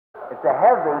the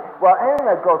heavy, well, anything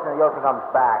that goes in the ocean comes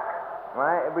back,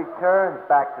 right? It returns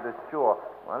back to the shore.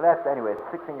 Well, that's, anyway,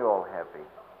 16-year-old heavy.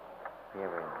 Here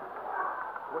we go.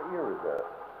 What year is that?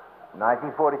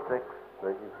 1946.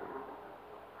 1946.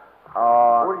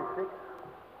 46?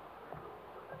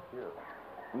 Yeah.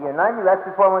 Yeah, 90, that's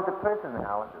before I went to prison,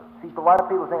 Howard. See, a lot of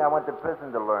people think I went to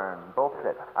prison to learn.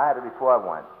 Bullshit. I had it before I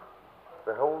went.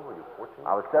 So how old were you, 14?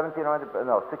 I was 16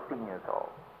 years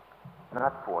old.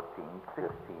 Not 14, 16.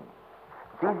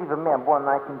 It's easy for me. I'm born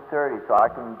 1930, so I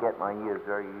can get my years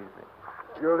very easy.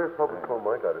 The earliest published poem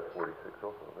I got is 46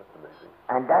 also. That's amazing.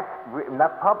 And that's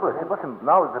not published. It wasn't,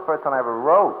 no, it was the first one I ever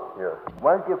wrote. Yeah.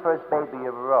 When's your first baby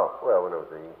you ever wrote? Well, when I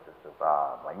was a youth assistant.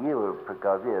 When you were,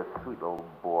 because you're a sweet little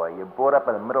boy. You're brought up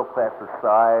in a middle-class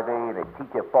society. They teach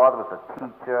your father was a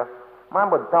teacher. Mine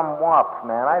were dumb wops,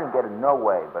 man. I didn't get it no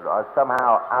way, but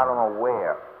somehow, I don't know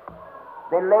where.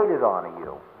 They laid it on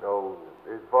you. No,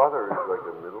 his father is like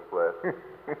a middle-class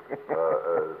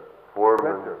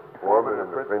foreman in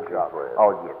the printing plant.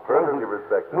 Oh, yeah. Perfectly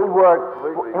respected. He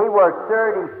worked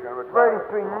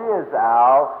 33 years,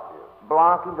 Al,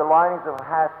 blanking the linings of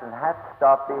hats, and hats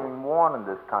stopped being worn in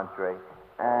this country.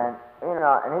 And, you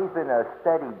know, and he's been a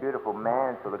steady, beautiful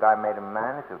man, so the guy made him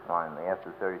manager finally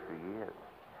after 33 years.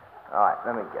 All right,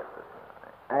 let me get this.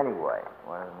 Anyway,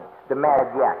 the Mad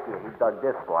Yak, yeah, he dug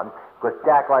this one, because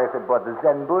Jack, like I said, bought the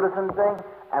Zen Buddhism thing,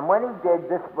 and when he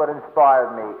did, this is what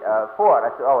inspired me for it.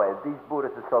 I said, oh, if these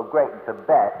Buddhists are so great in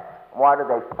Tibet, why do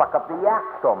they fuck up the yak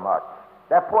so much?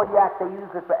 That poor yak, they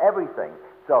use it for everything.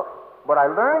 So, what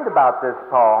I learned about this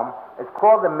poem is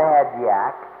called the Mad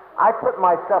Yak. I put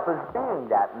myself as being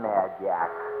that Mad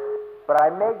Yak, but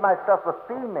I made myself a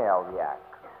female yak.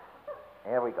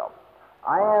 Here we go.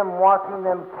 I am watching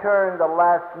them churn the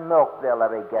last milk they'll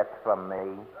ever get from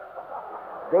me.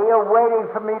 They are waiting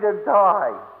for me to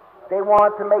die. They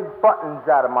want to make buttons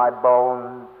out of my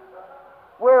bones.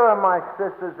 Where are my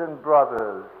sisters and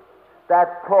brothers?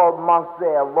 That tall monk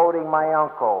there loading my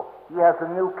uncle. He has a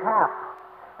new cap.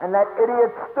 And that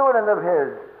idiot student of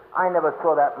his. I never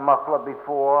saw that muffler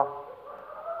before.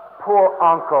 Poor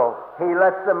uncle. He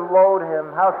lets them load him.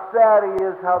 How sad he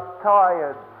is, how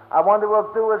tired. I wonder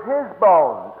what they'll do with his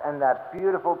bones and that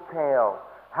beautiful tail.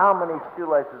 How many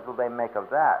shoelaces will they make of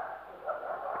that?